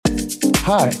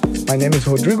Hi, my name is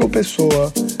Rodrigo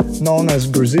Pessoa, known as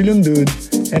Brazilian Dude,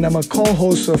 and I'm a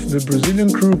co-host of the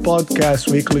Brazilian Crew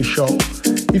Podcast weekly show.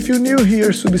 If you're new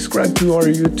here, subscribe to our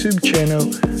YouTube channel,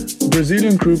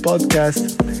 Brazilian Crew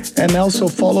Podcast, and also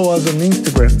follow us on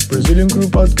Instagram, Brazilian Crew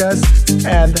Podcast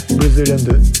and Brazilian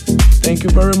Dude. Thank you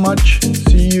very much.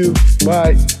 See you.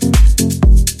 Bye.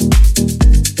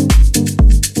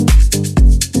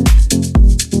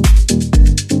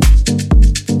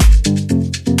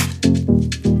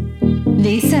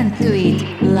 Listen to it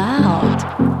loud.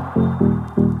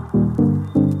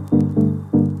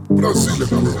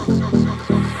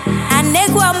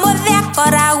 Anegua modea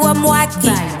koragua mwaki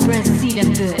By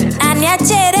Brazilian Dude. Anya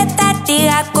chere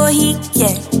tatiga kohike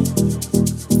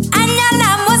Anya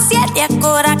na mosia dia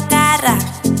kora cara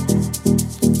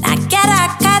Na kera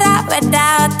cara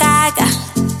weda kaga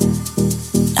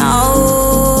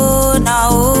No,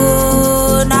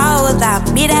 no, no da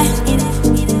mire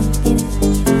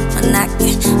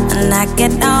Manake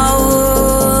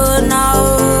no,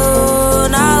 no,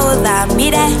 no da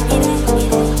mire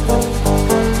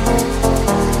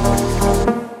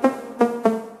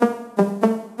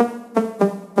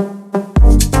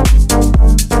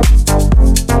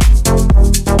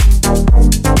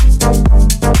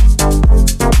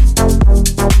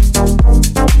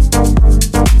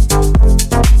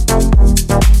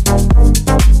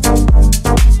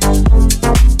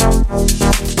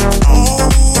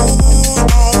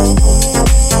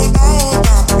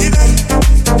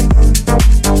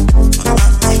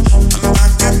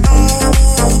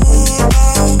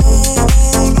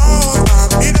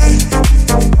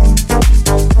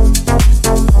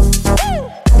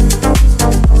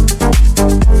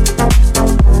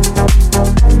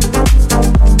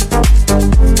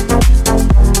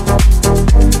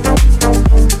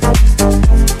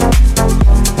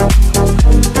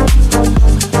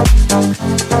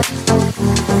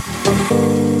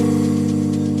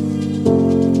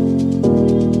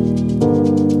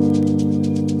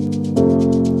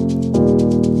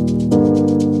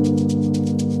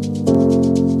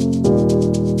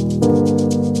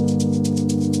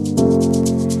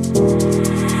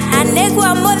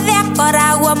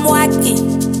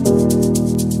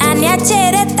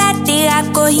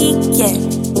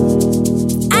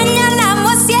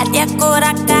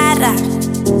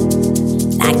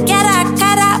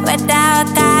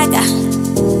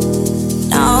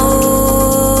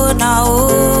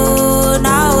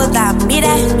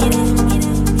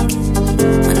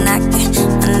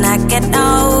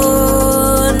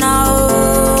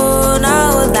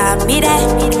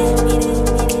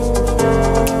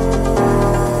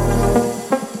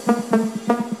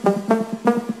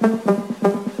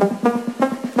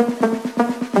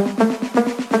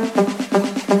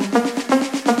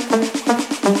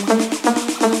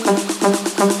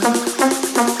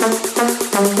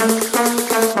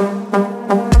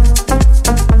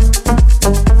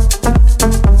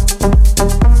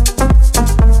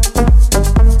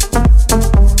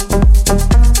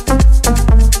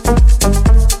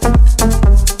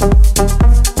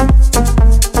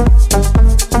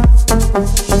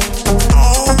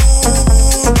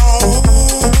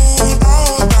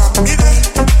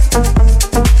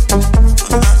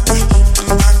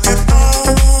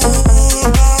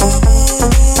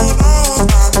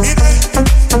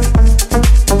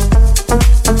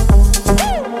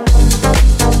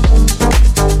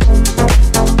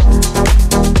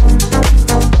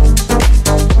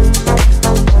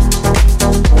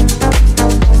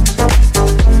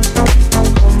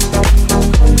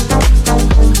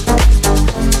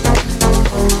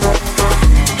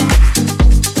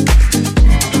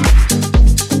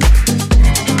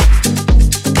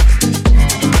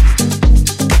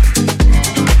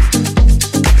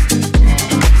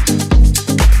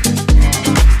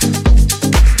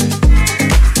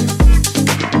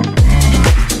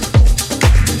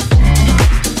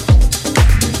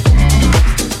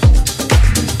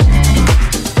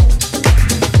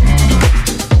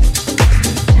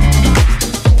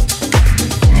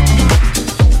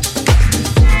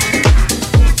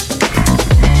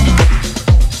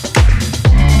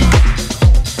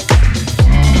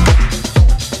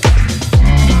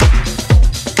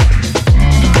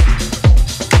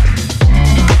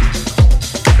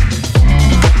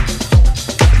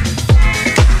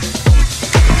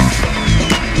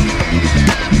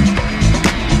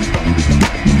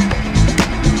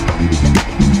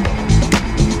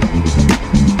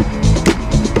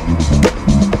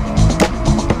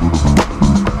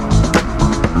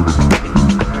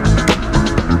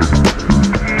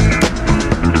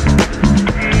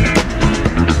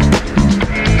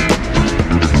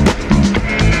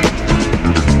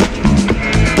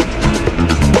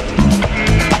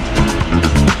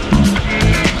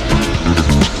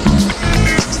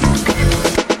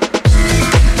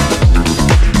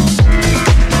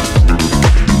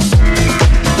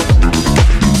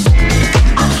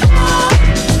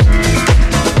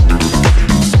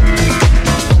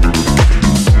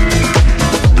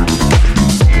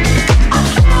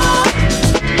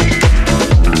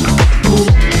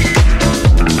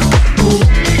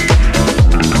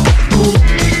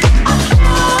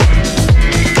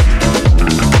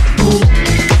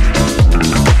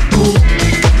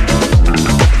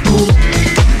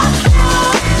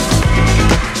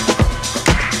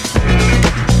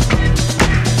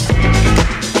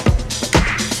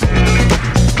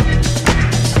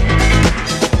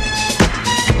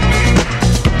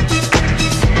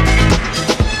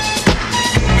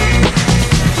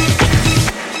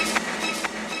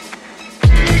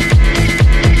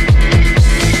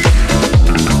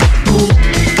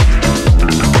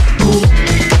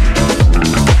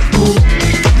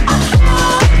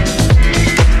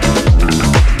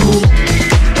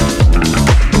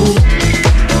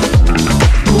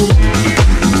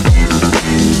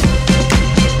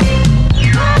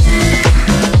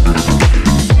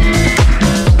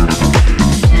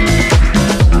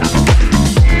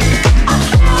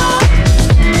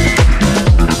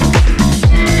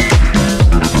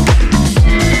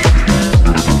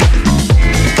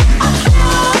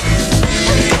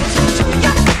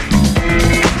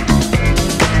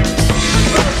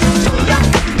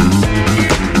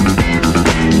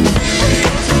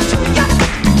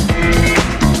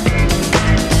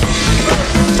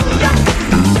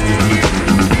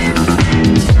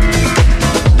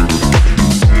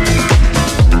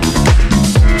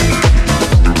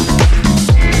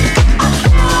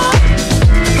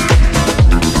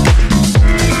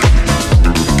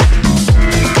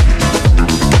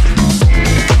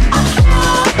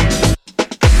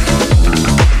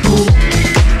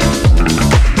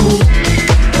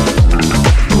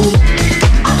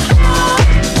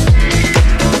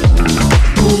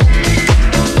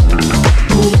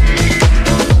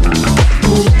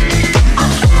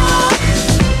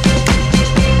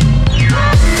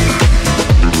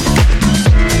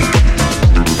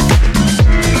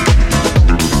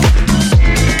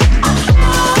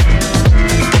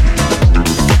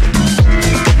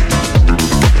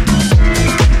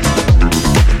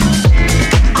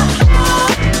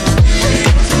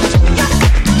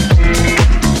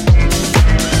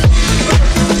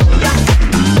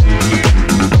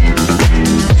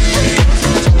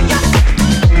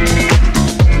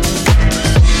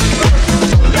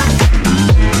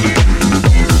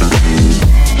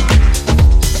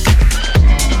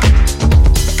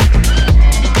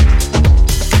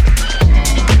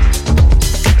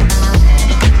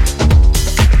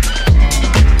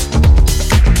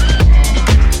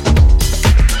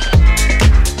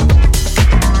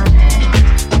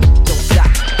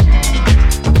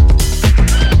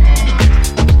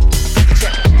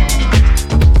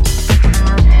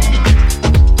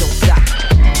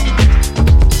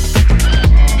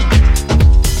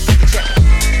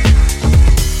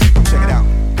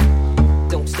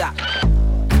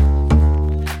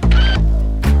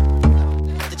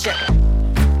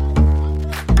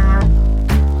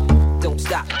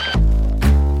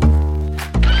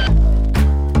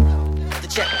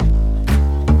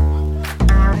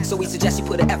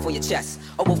chest.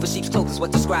 A wolf in sheep's clothes is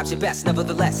what describes you best.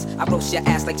 Nevertheless, I roast your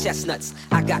ass like chestnuts.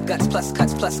 I got guts plus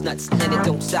cuts plus nuts, and it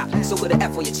don't stop. So with an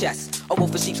F on your chest. A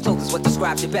wolf in sheep's clothes is what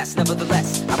describes you best.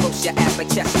 Nevertheless, I roast your ass like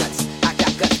chestnuts. I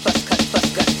got guts plus cuts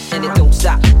plus guts, and it don't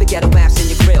stop. The ghetto maps in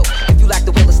your grill. If you lack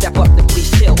the will to step up, then please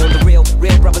chill. On the real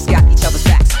brothers got each other's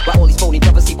backs. While all these phony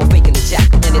brothers keep on faking the jack,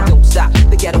 and it don't stop.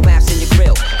 The ghetto maps in your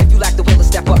grill. If you lack the will to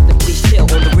step up, then please chill.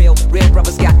 On the real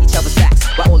brothers got each other's backs.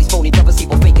 While all these phony brothers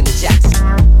keep on faking the jacks.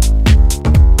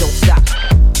 Don't stop.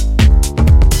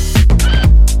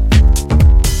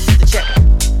 The check.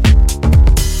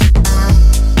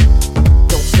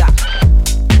 Don't stop.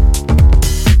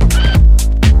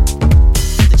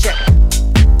 The check.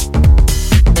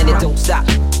 And it don't stop.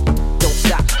 Don't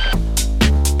stop.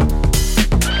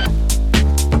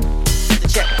 The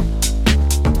check.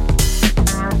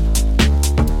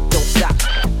 Don't stop.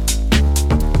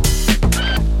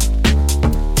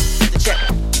 The check.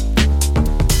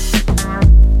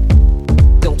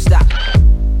 Don't stop.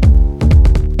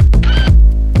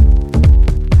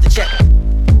 The check.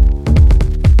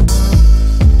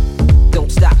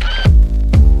 Don't stop.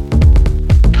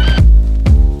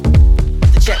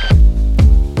 The check.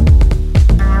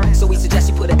 So we suggest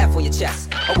you put an F on your chest.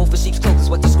 A wolf in sheep's clothes is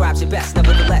what describes you best.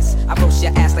 Nevertheless, I roast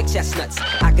your ass like chestnuts.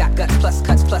 I got guts plus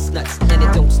cuts plus nuts, and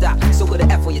it don't stop. So put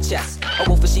an F on your chest. A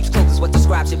wolf in sheep's clothes is what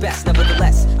describes you best.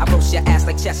 Nevertheless, I roast your ass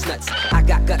like chestnuts. I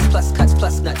got guts plus cuts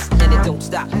plus nuts, and it don't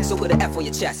stop. So put an F on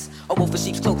your chest. A wolf in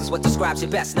sheep's clothes is what describes you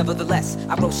best. Nevertheless,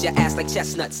 I roast your ass like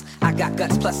chestnuts. I got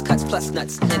guts plus cuts plus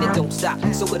nuts, and it don't stop.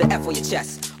 So put an F on your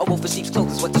chest. A wolf in sheep's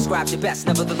clothes is what describes you best.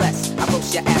 Nevertheless, I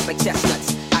roast your ass like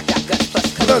chestnuts. I got guts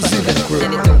plus cuts plus nuts,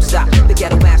 and it don't stop. The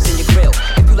ghetto maps in your grill.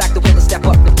 If you lack the will to step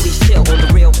up, then please chill. On the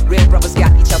real brothers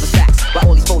got each other's backs. While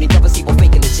all these phony brothers keep on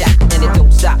faking the jack, and it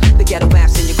don't stop. The ghetto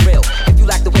maps in your grill. If you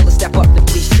lack the will to step up, then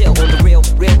please chill. On the real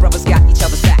brothers got each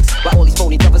other's backs. While all these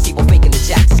phony brothers keep on faking the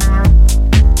jacks.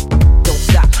 Don't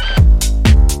stop.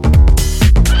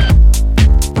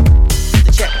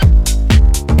 The check.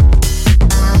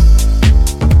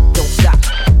 Don't stop.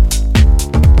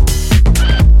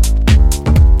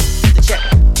 The check. Don't stop. The check.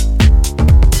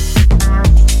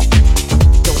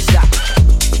 Don't stop.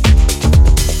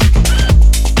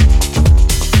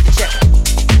 The check.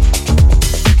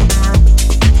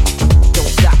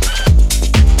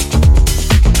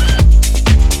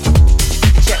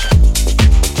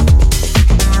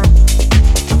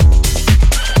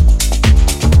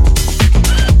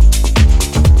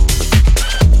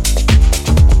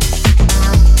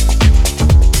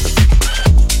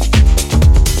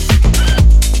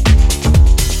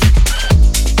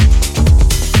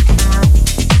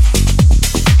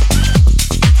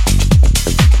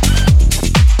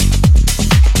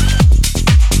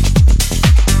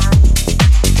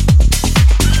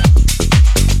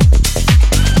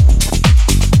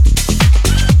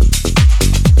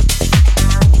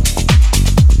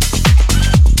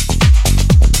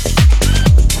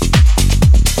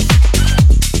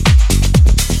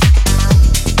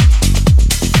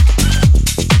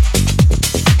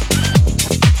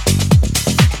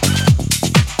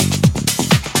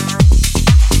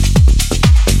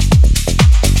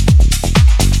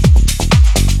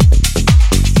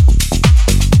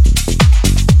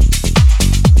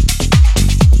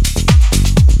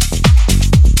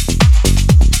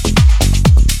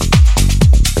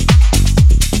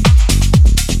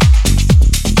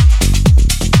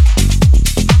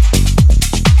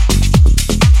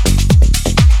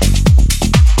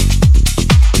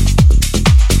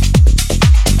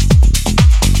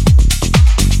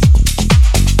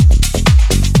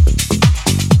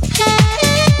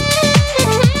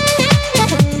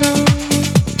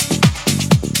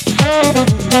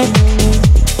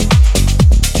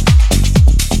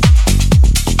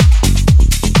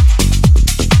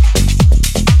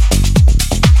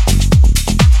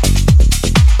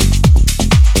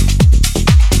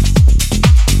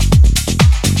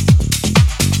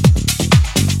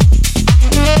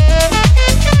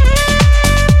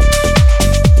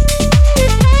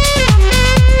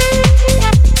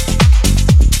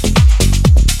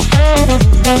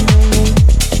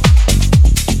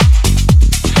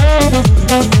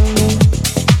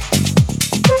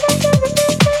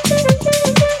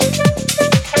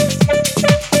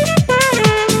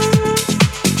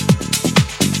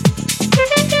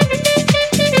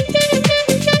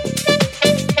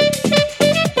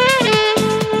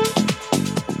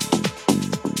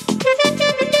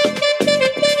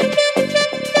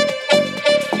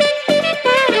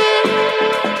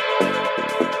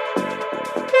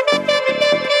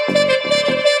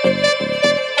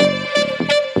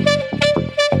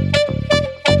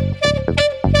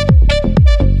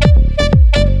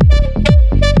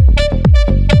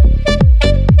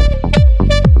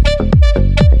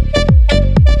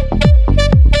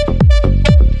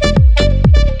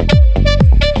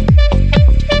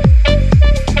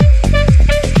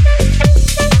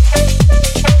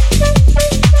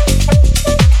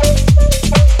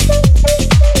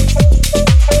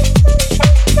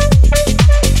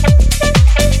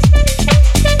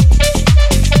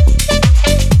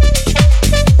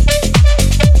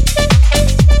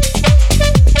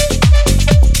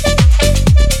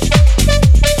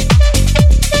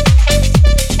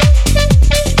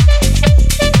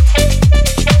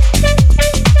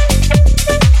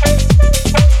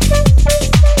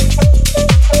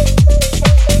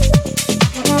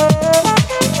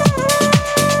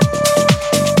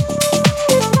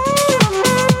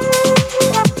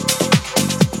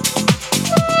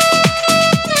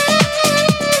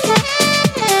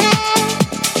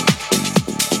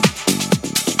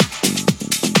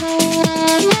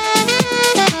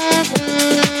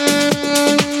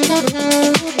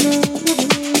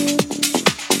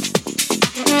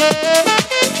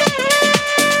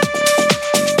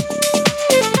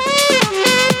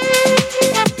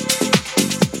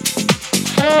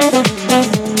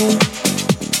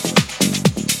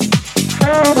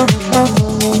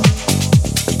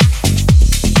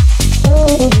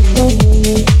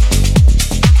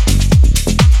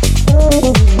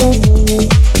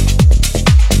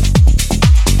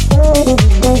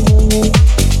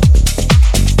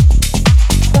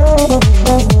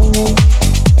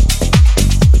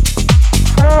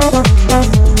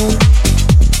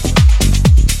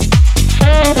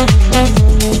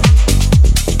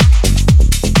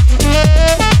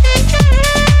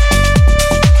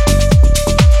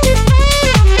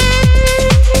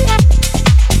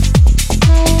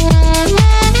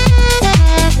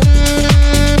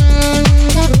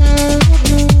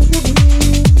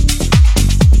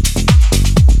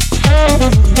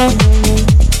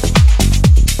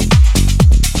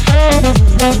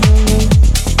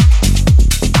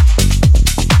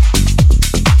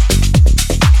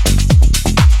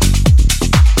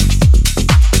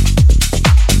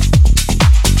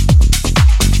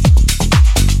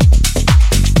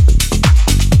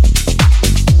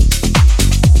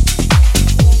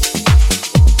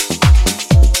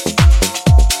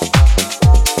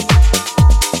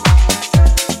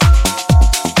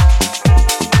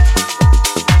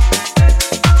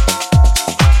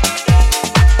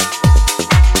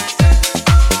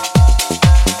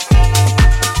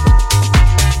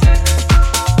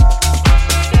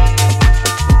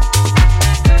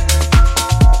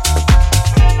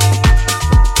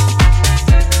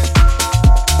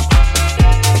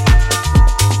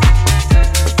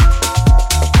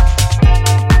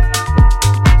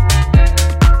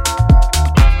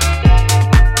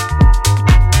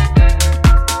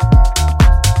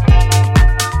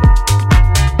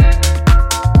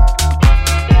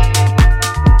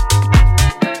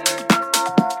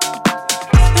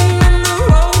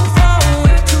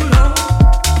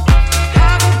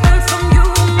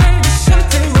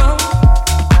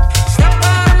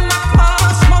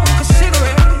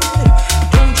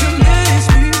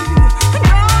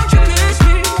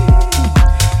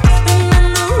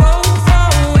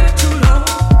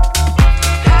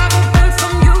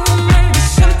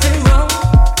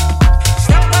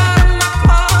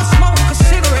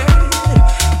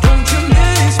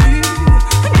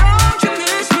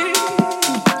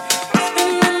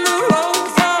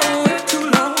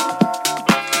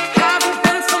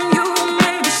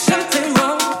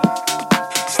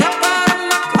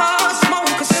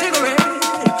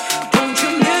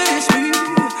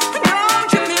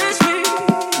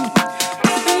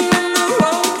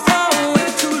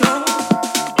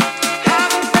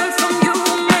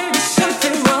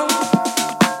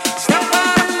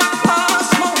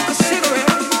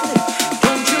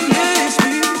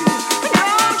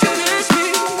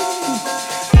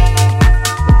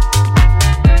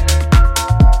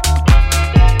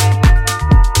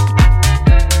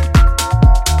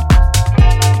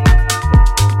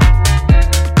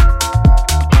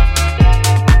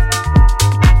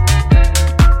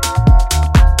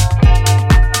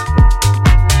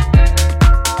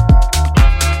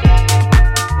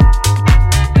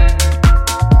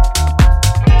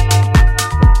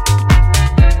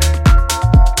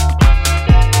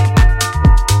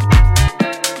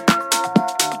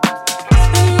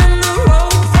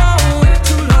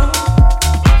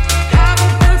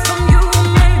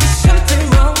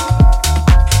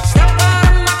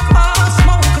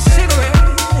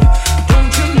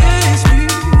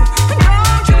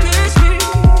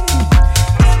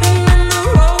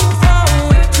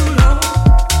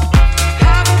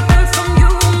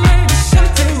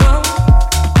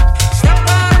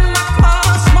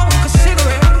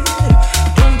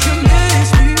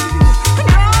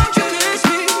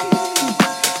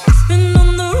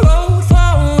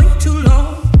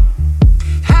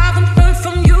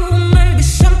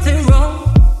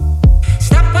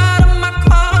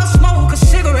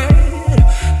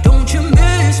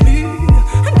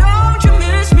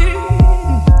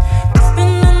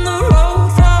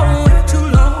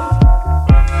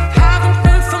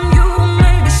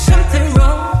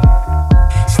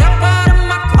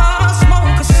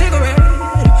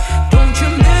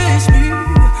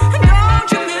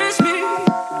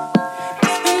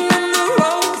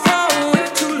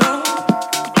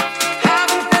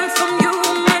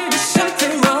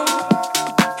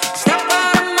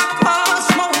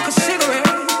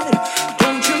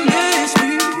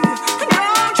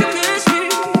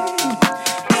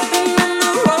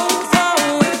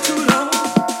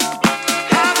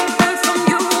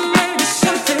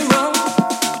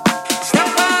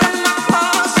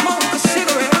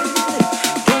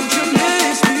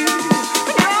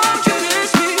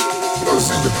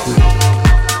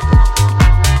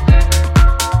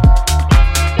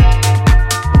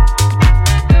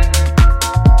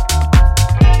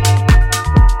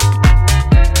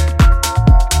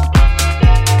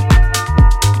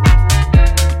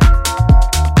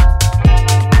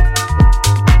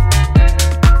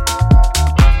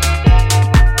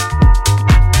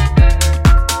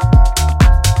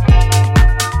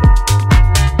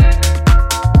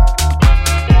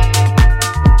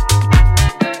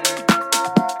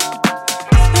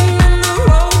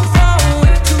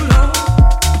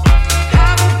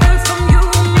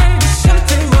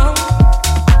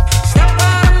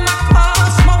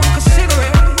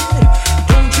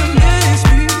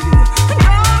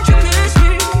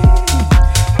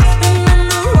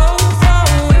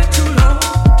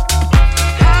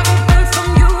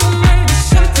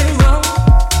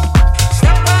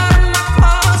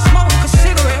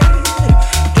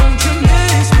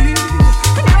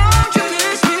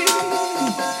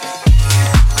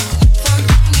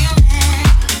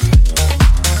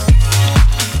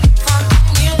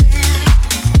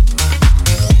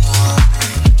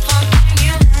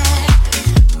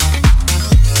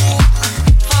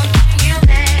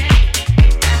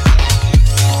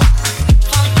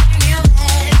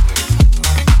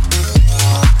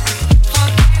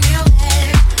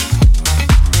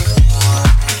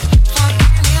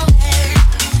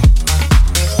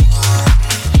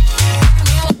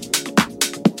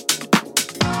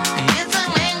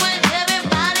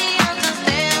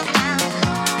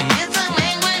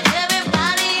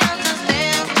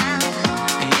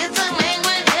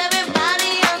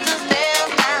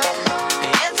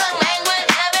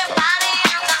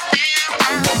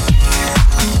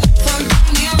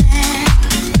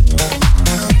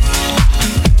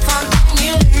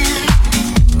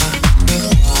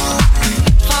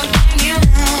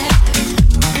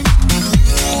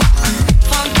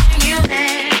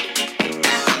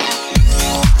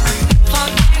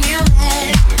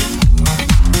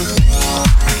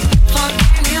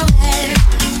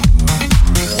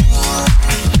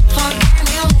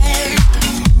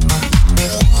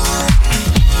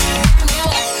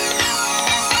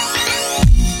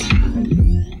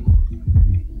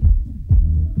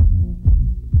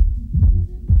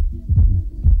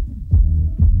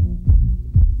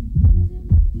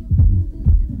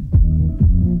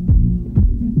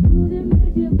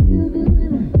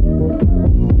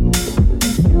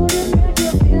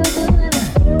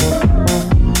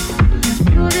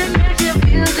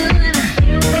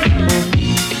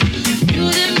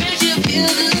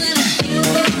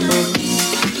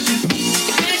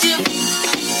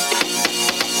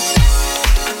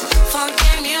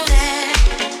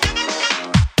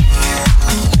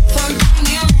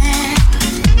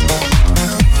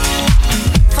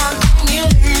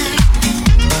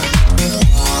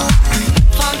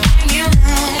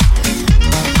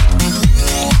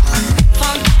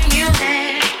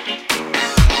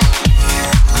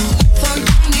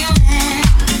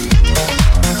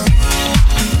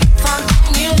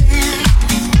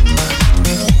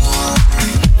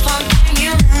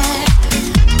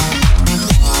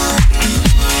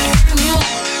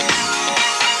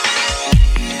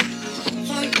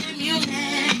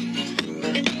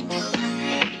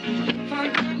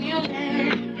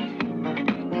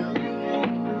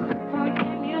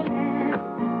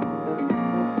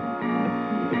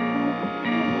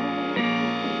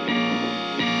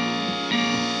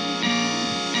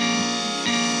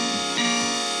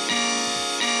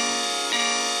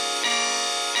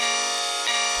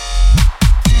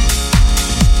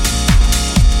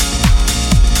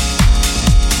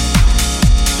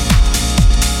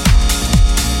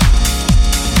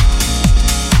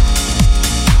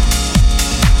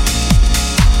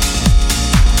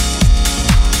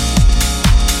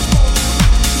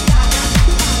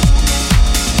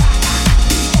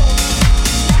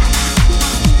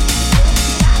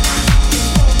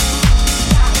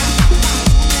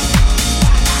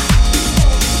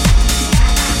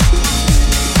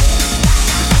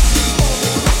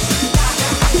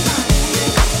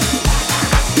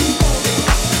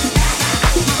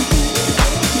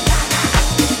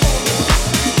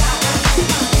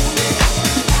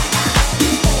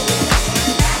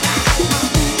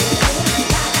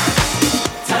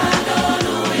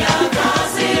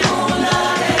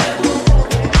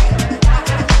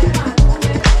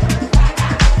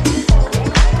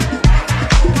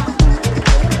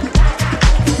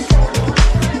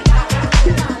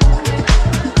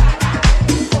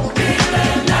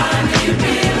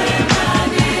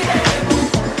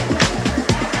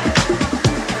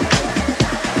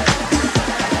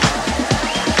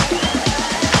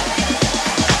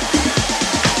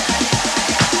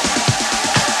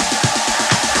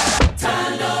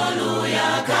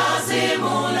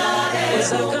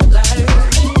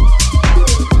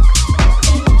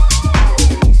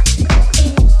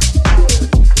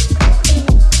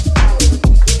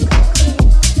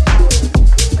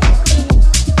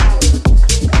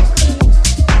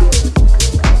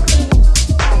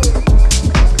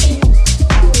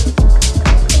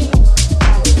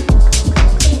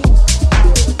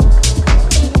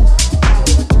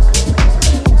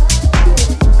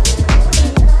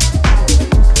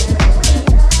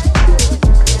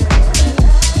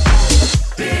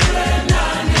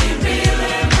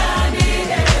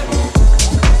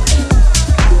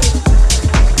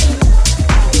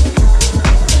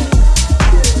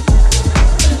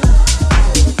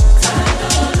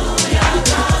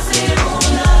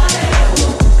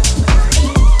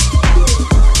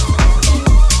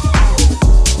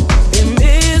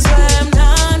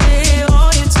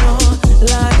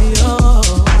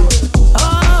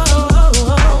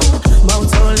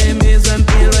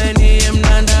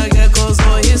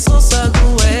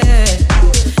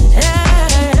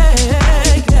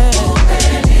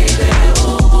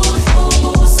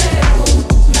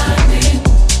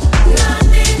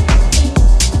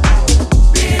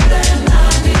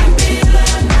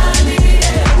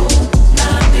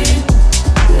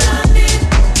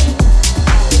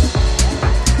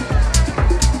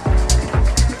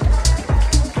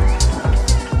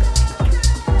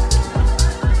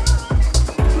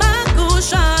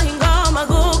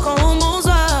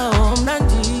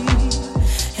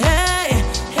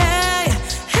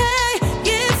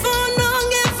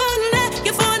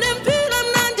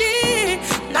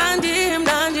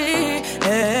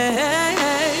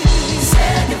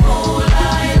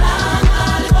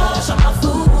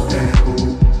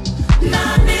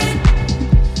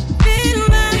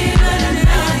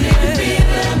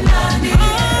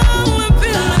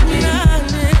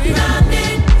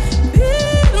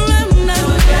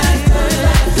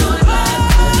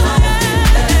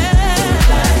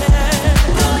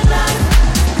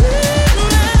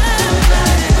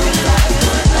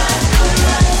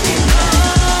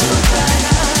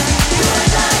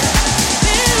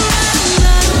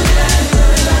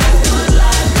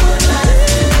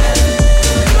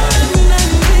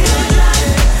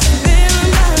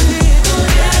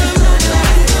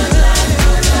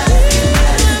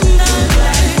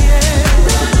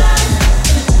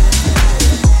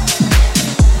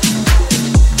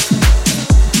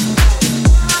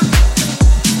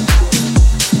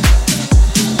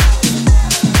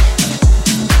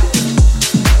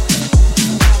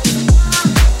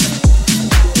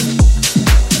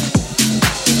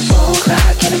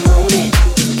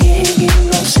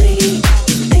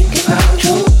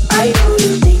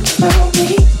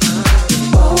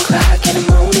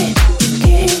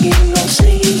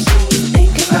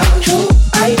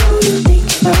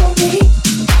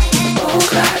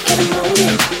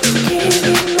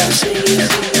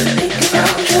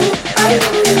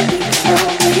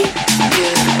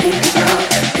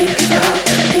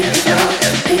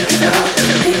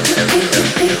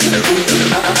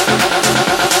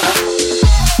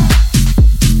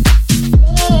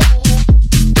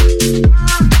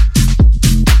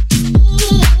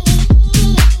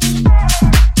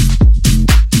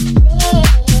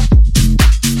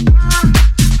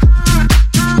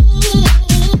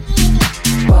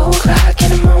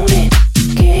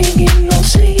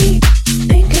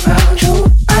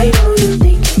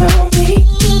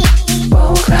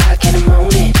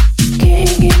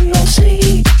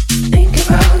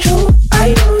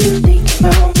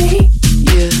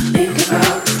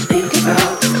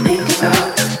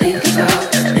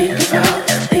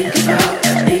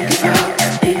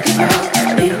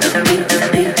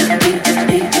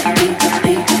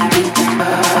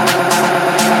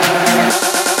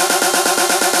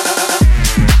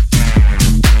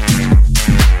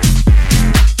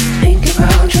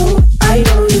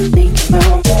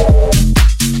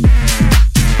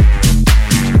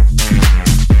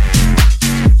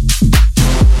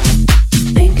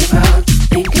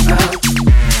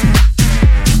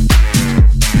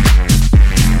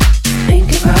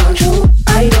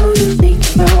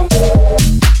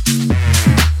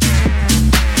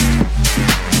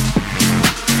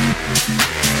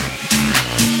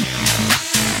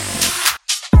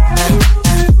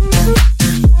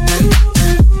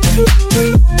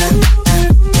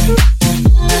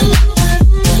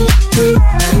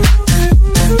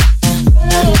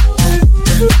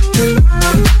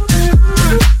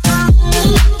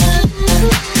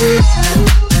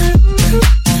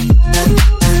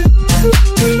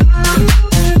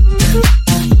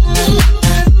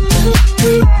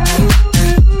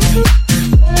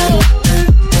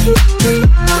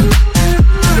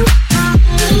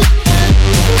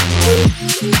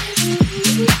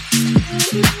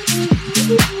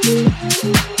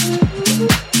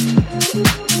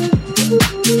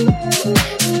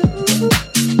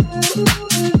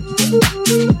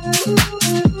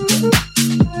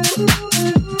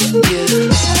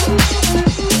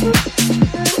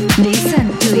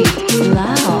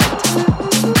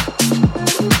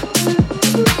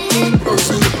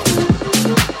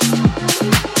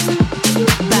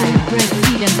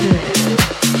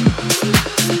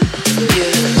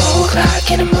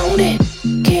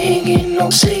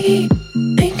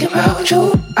 about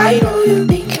you. I know you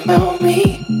think about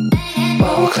me.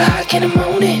 4 o'clock in the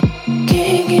morning,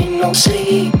 can't get no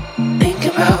sleep. Think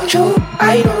about you.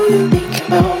 I know you think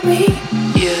about me.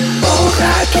 4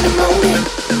 o'clock in the morning,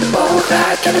 4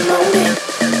 o'clock in the morning,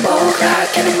 4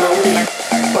 o'clock in the morning,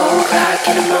 4 o'clock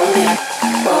in the morning,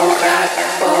 4 o'clock,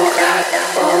 4 o'clock,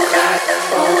 4 o'clock,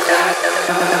 4 o'clock.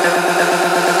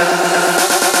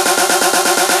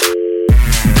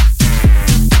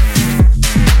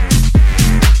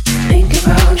 Think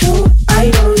about you. I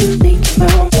know you think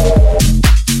about me.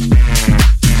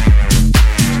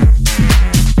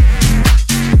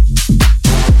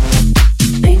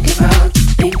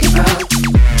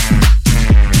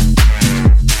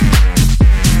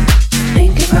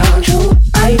 Think about you.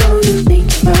 I know you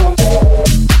think about me.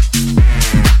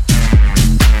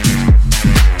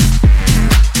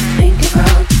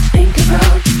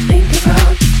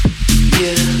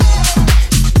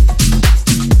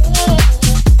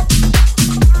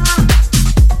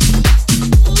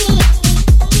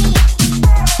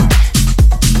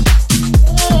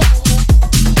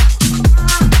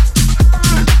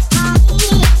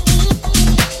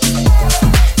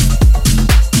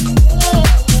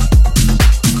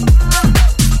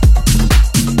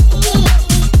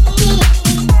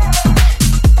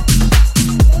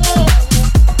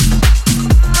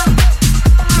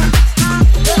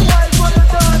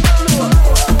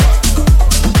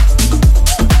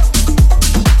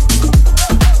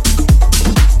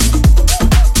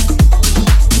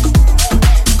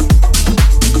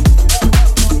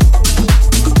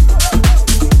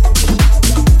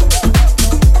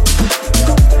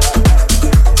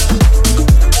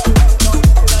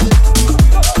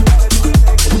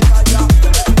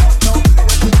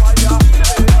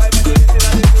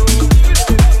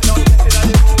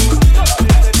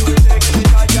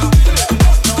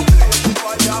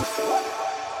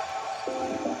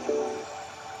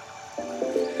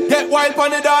 wild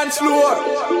on the dance floor.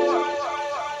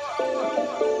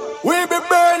 We be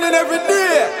burning every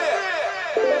day.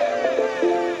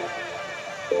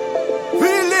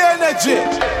 Feel the energy.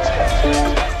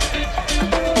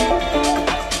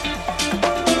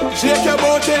 Shake your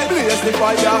booty, blaze the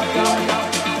fire.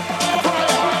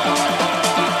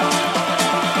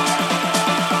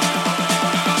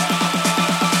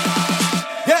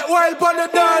 Get wild on the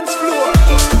dance floor.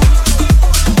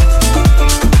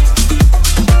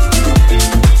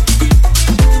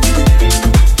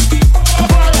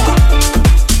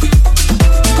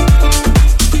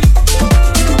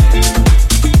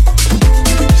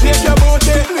 Shake your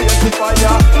booty, blaze the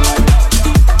fire.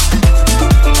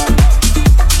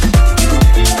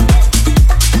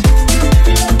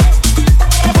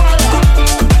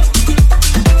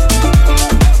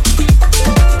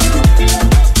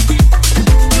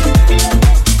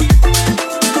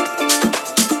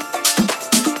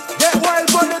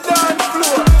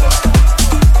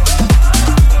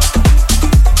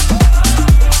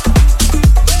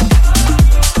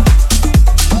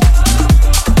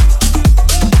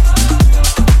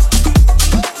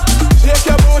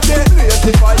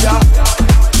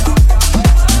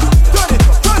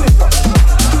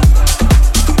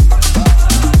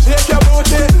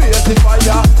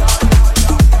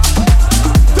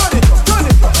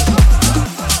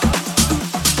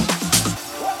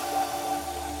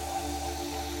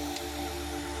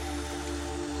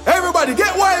 Everybody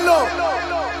get wild up.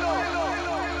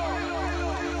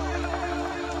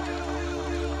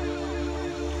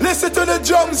 Listen to the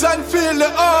drums and feel the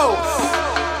house.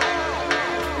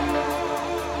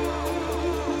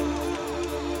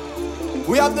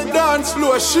 We have the dance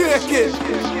floor shaking.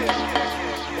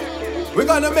 We're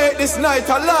gonna make this night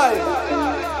alive.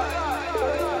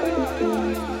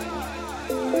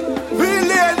 Feel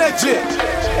the energy.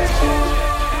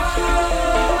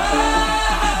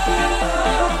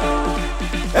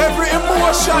 Every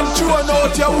emotion thrown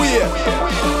out your way.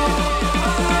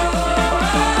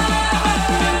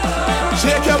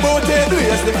 Shake your booty,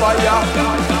 blaze the fire.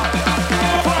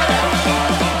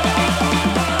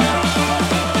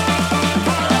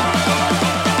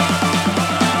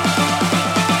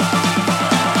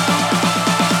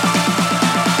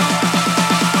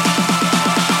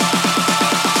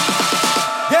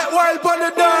 Get wild on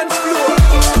the dance floor.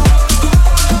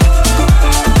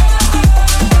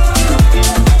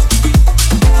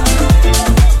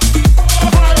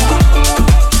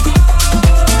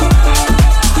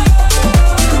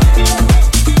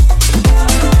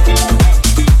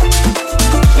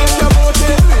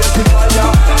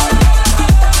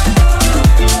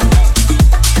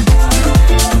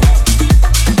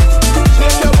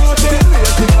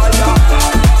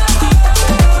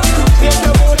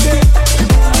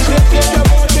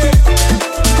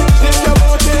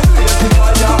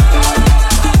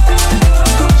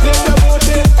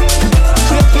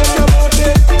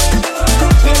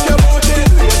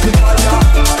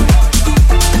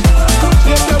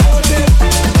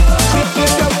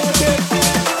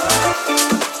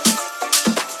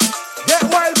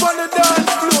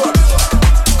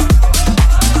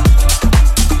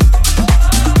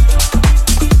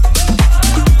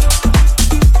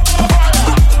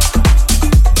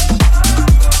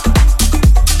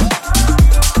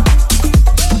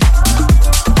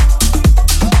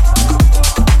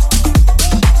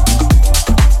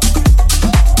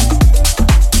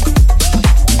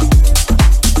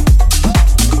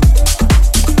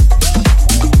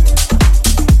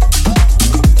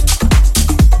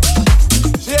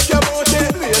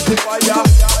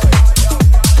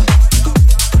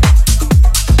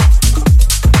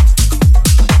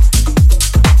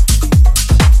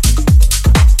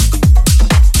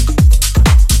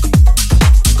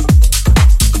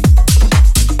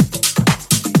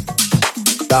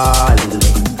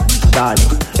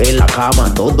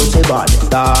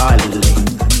 dale,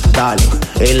 dale,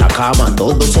 en la cama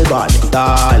todo se vale,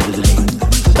 dale,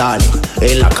 dale,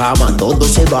 en la cama todo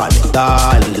se vale,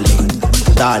 dale,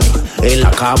 dale, en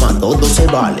la cama todo se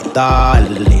vale,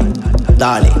 dale,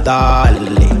 dale,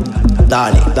 dale,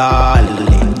 dale, dale,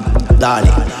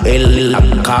 dale, en la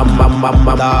cama,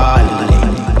 mamá, dale,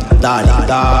 dale,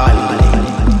 dale,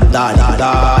 dale,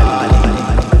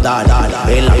 dale,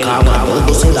 dale, en la cama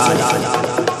todo se dale.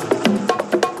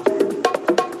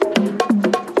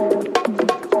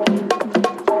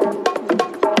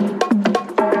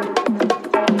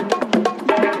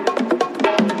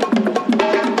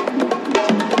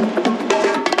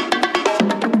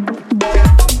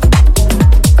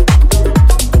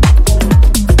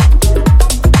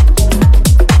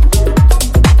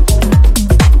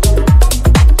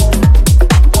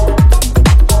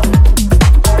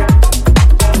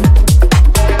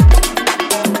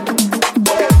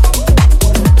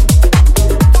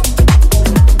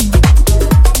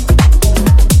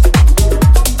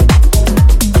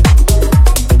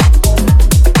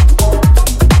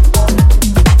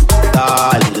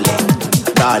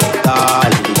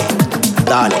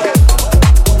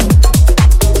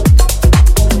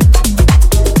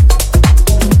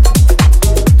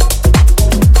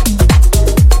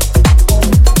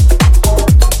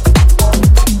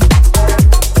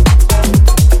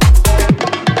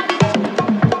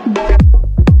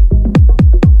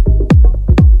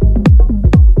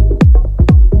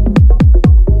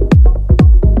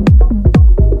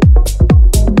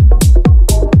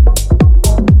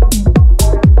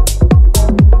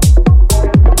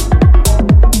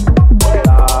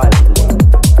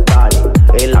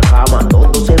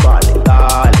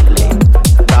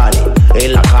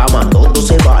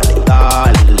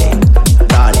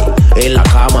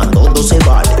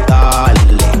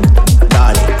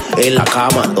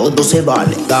 Se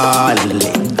vale, dale,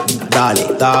 dale,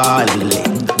 dale,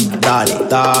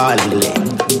 dale,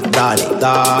 dale, dale,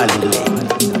 dale,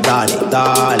 dale, dale,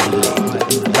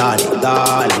 dale,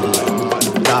 dale,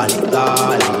 dale,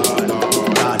 dale.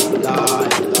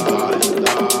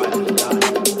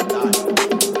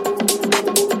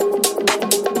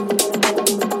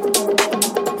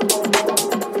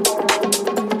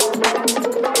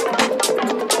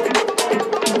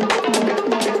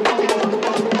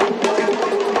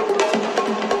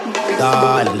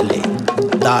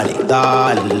 Dale,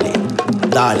 dale,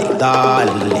 dale,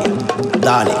 dale,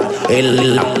 dale,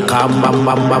 en la cama,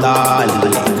 mamá, dale,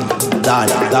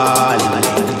 dale, dale,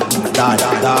 dale,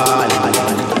 dale,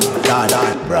 dale.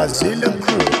 Brazilian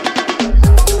Crew.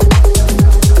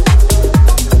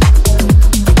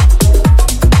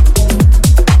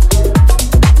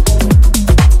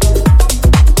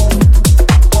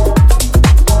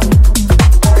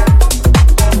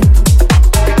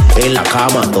 En la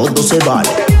cama todo se vale.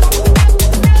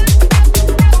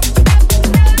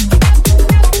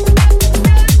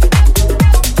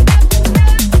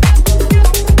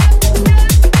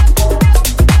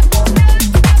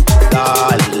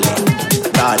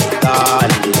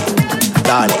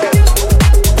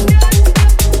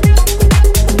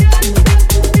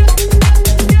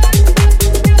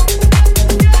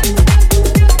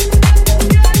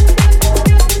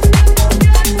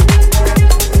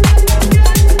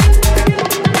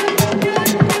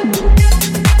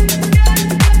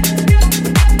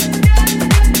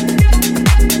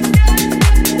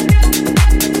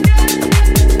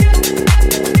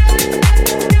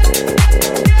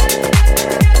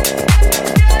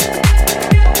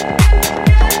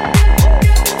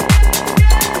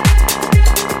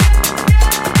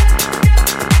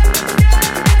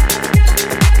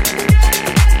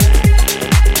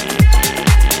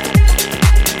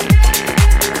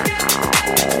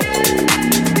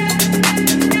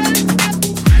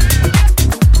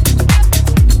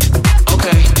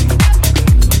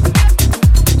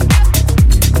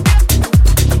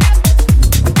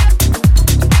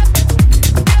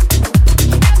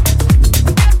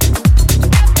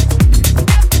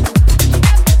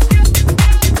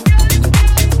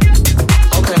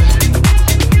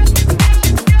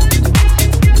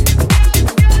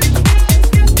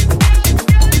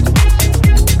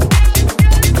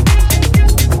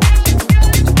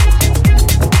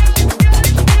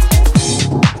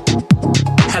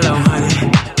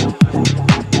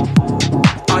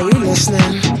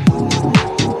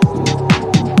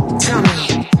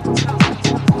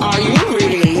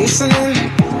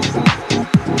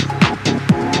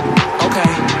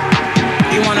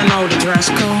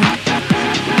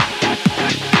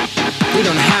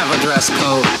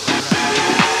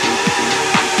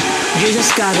 You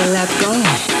just gotta let go.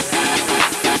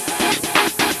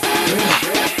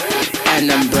 and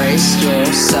embrace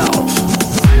yourself.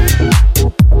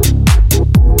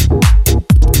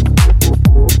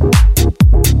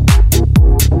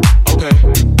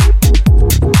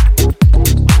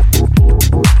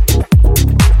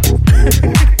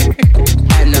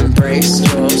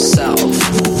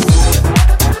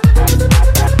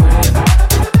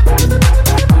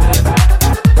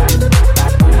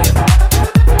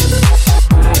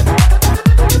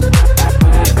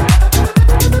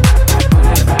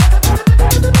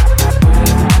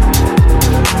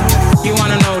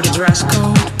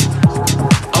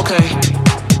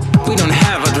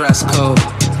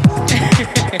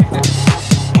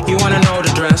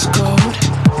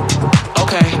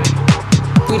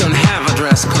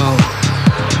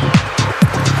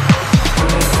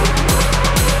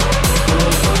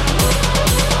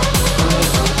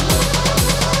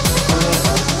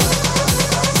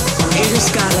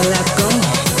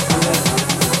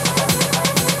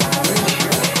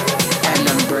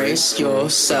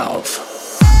 Yourself.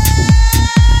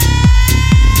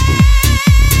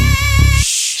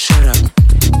 Shut up.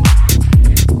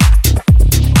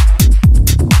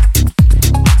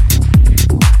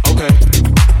 Okay.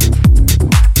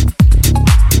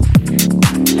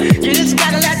 You just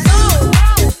gotta let go.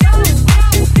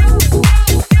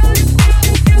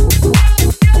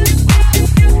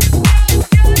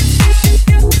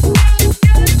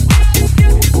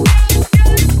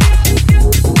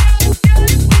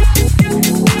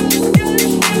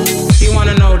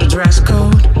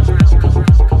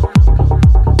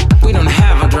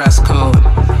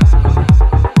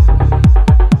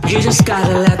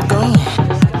 Gotta let go,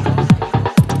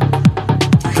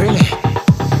 really,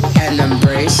 and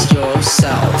embrace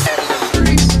yourself.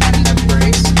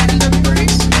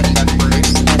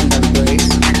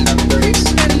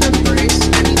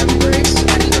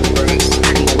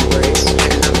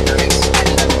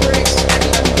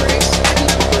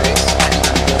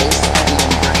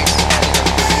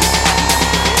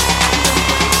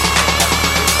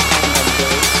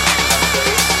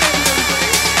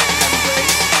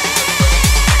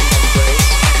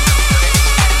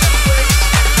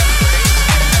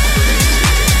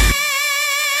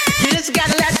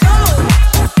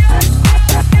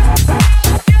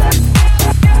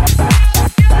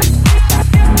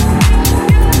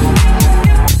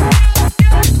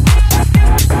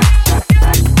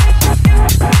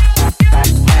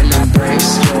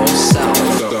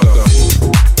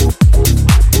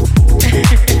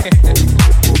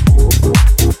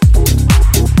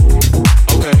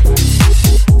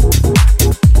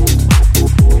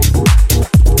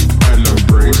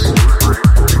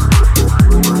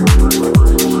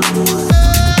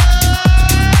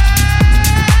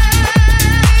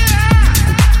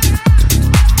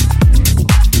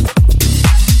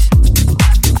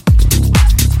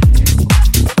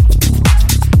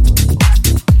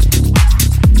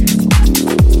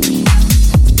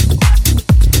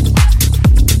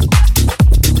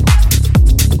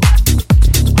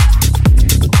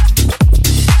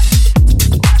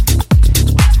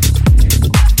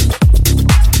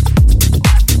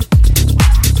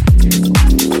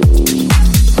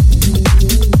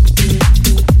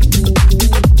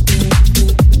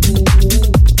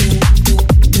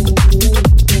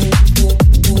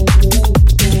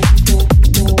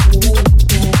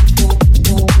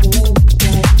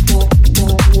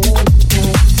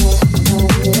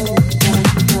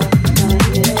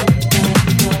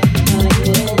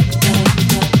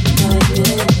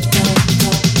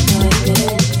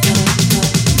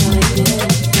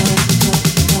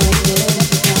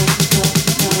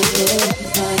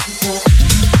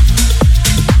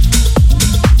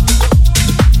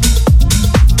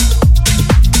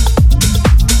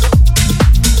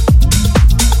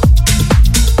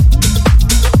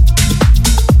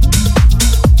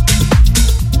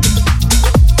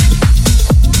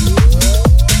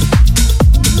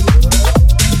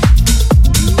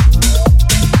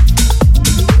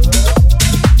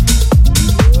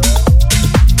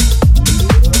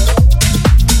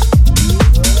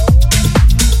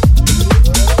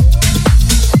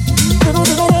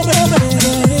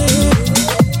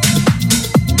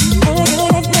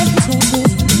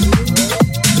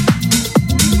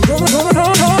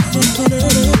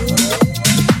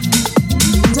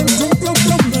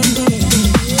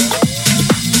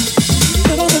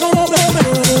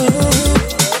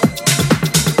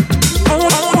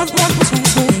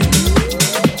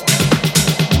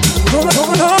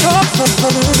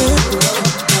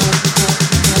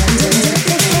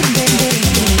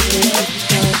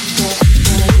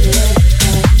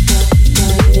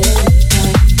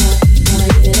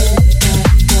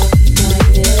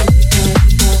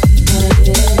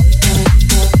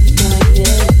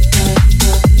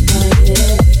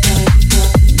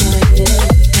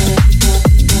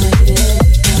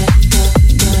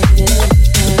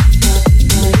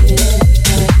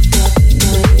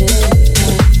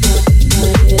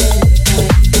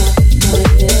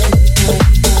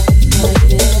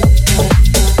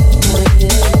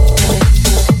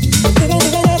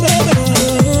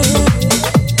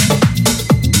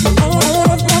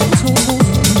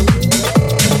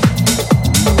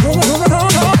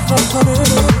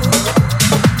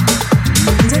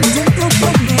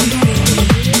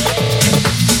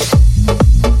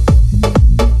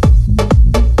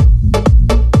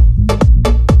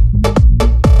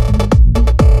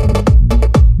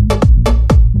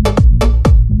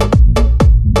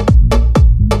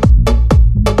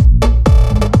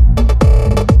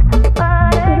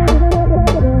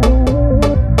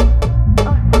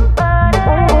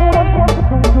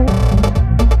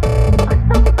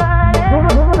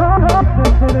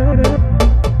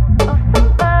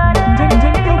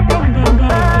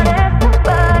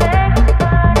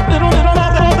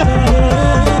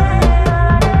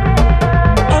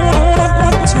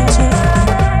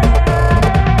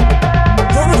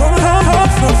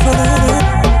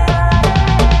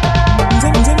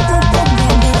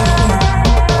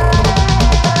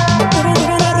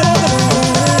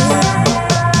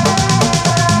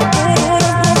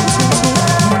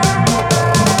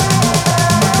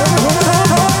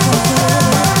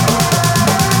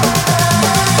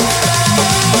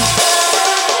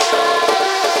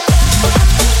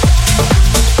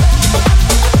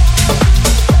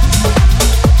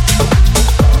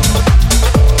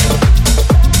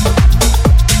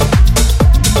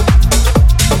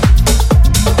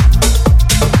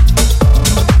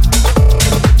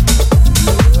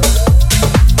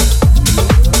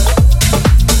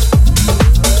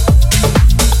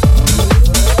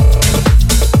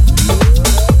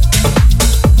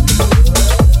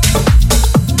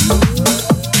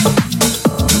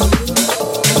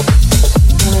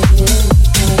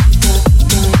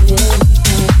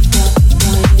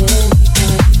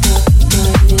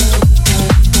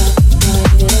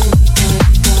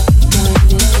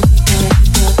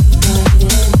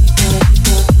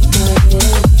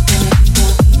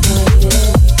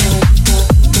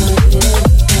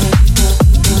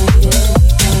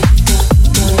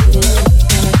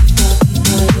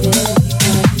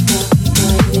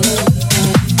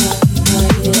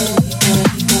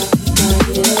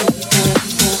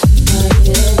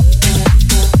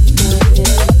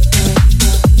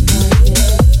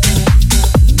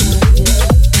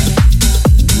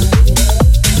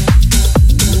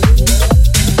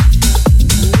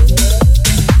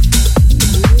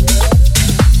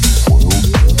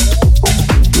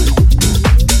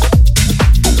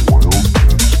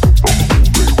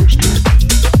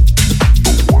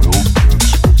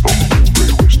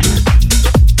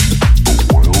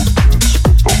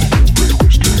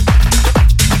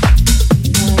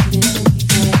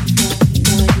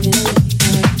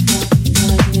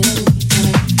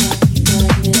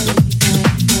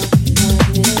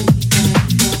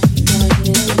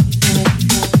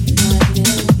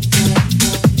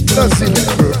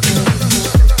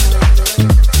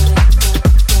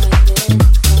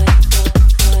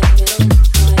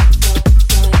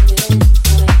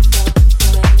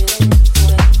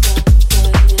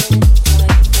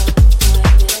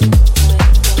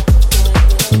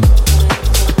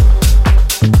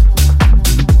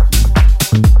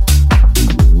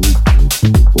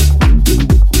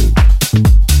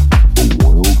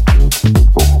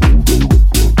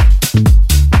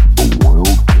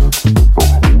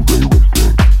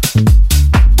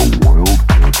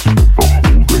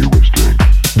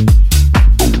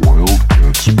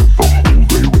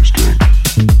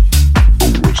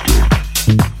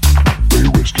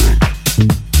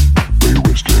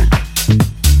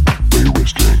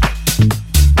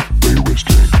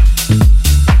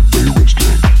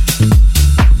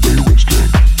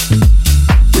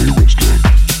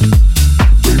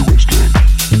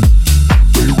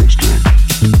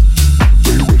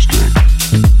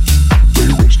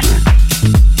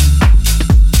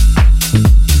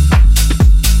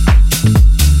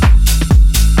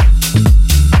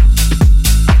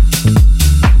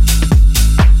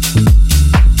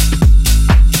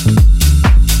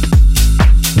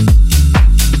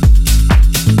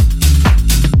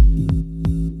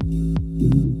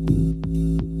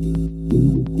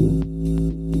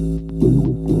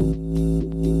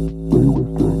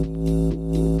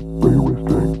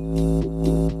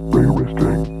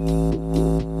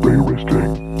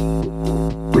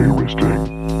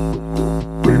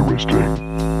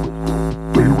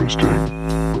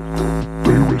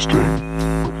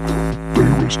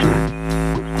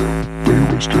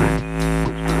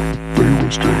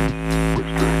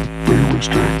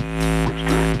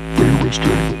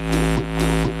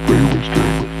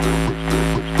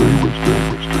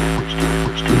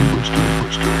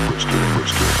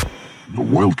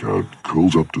 Wildcat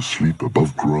curls up to sleep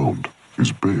above ground.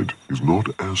 His bed is not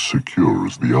as secure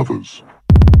as the others.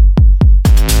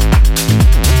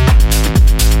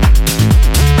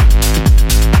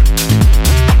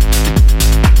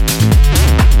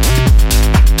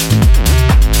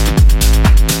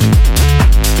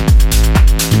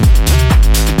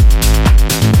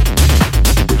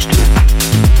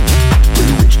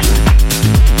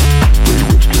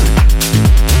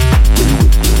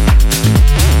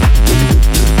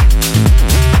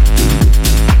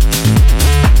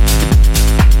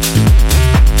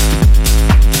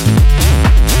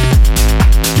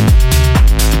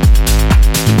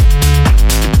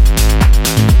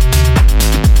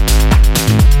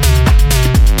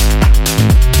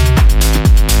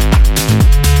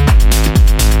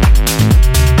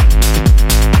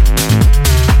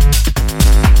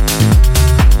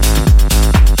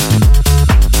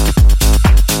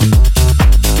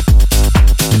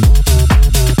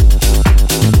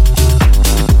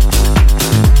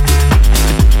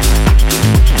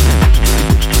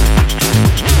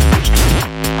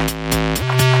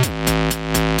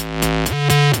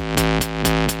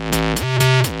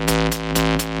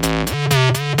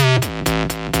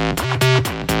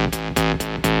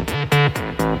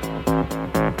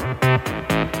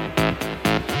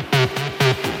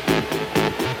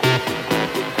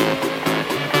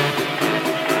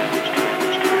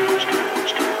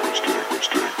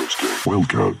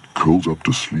 Wildcat curls up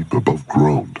to sleep above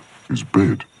ground. His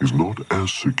bed is not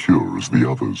as secure as the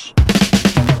others.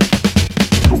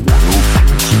 The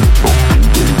Wildcat spent the whole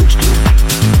day resting.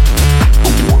 The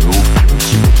Wildcat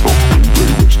spent the whole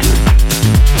day resting.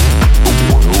 The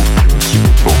Wildcat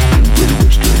spent the whole day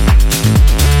resting.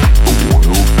 The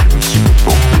Wildcat spent the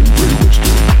whole day resting.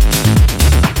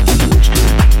 The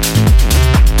resting.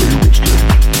 They resting. They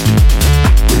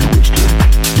resting.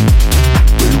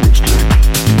 They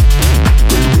resting.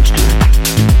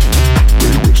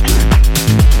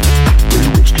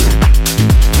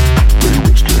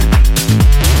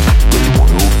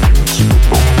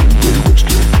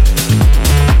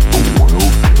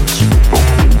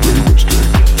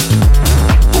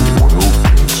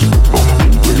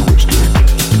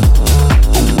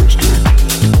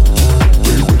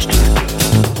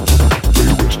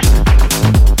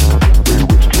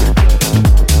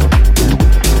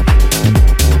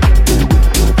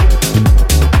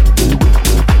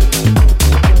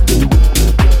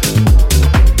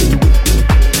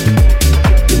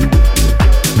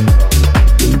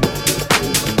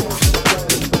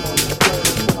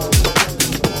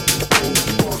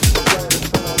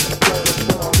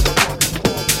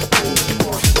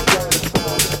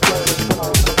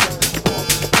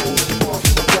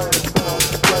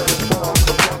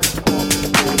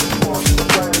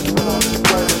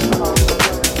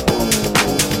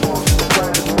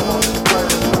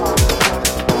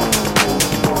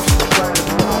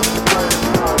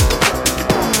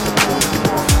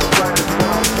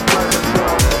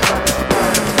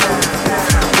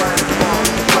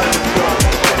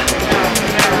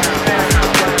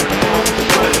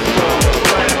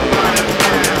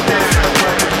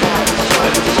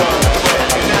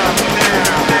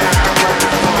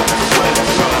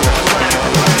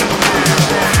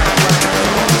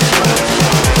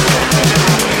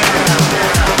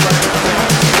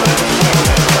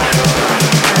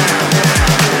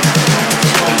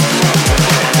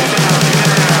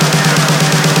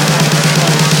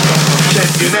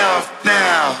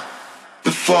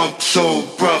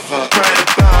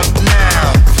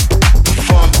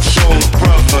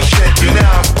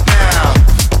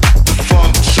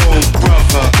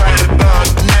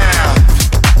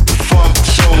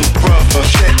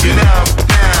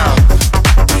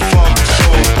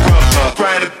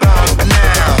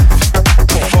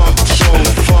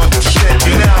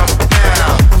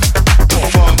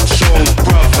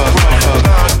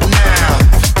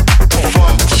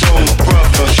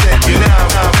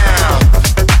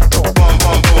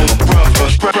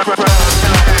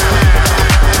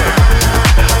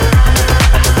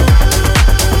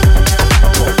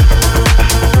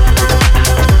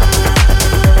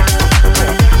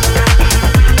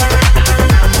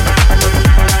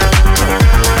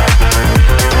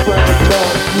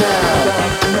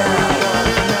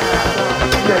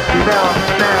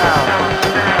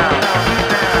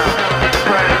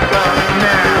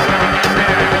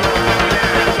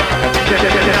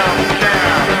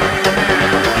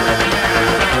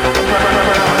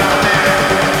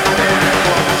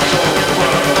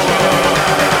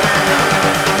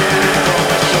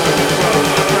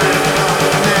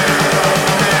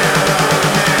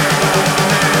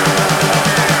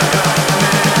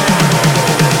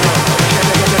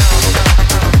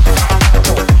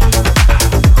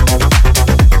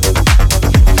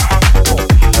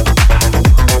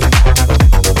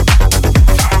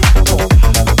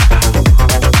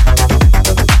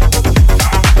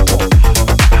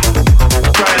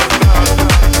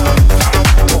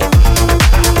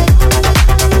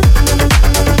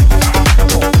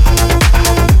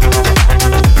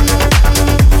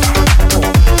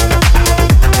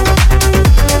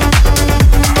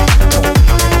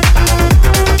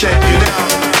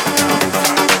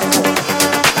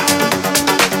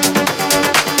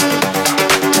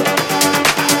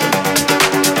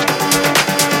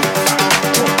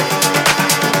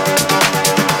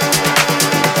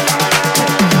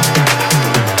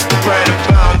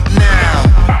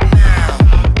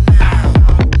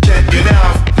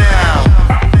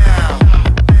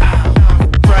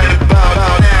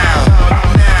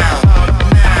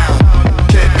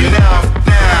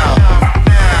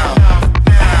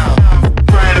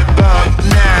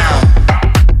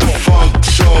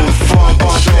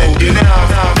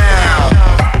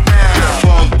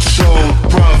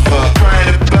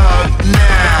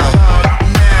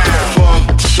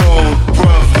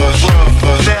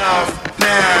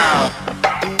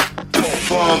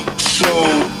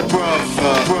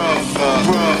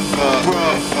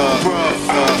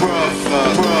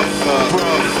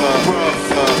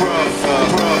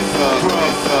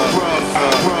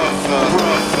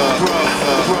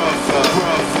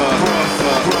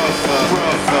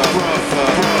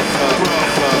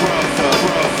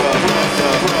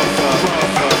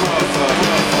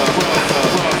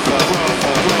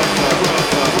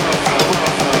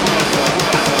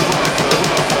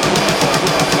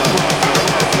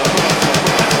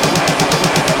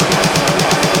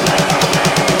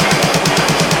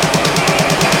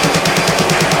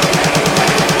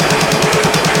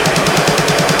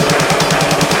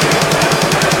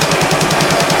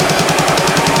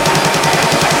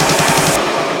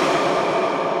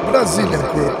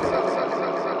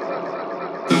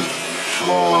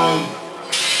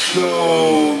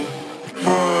 zone.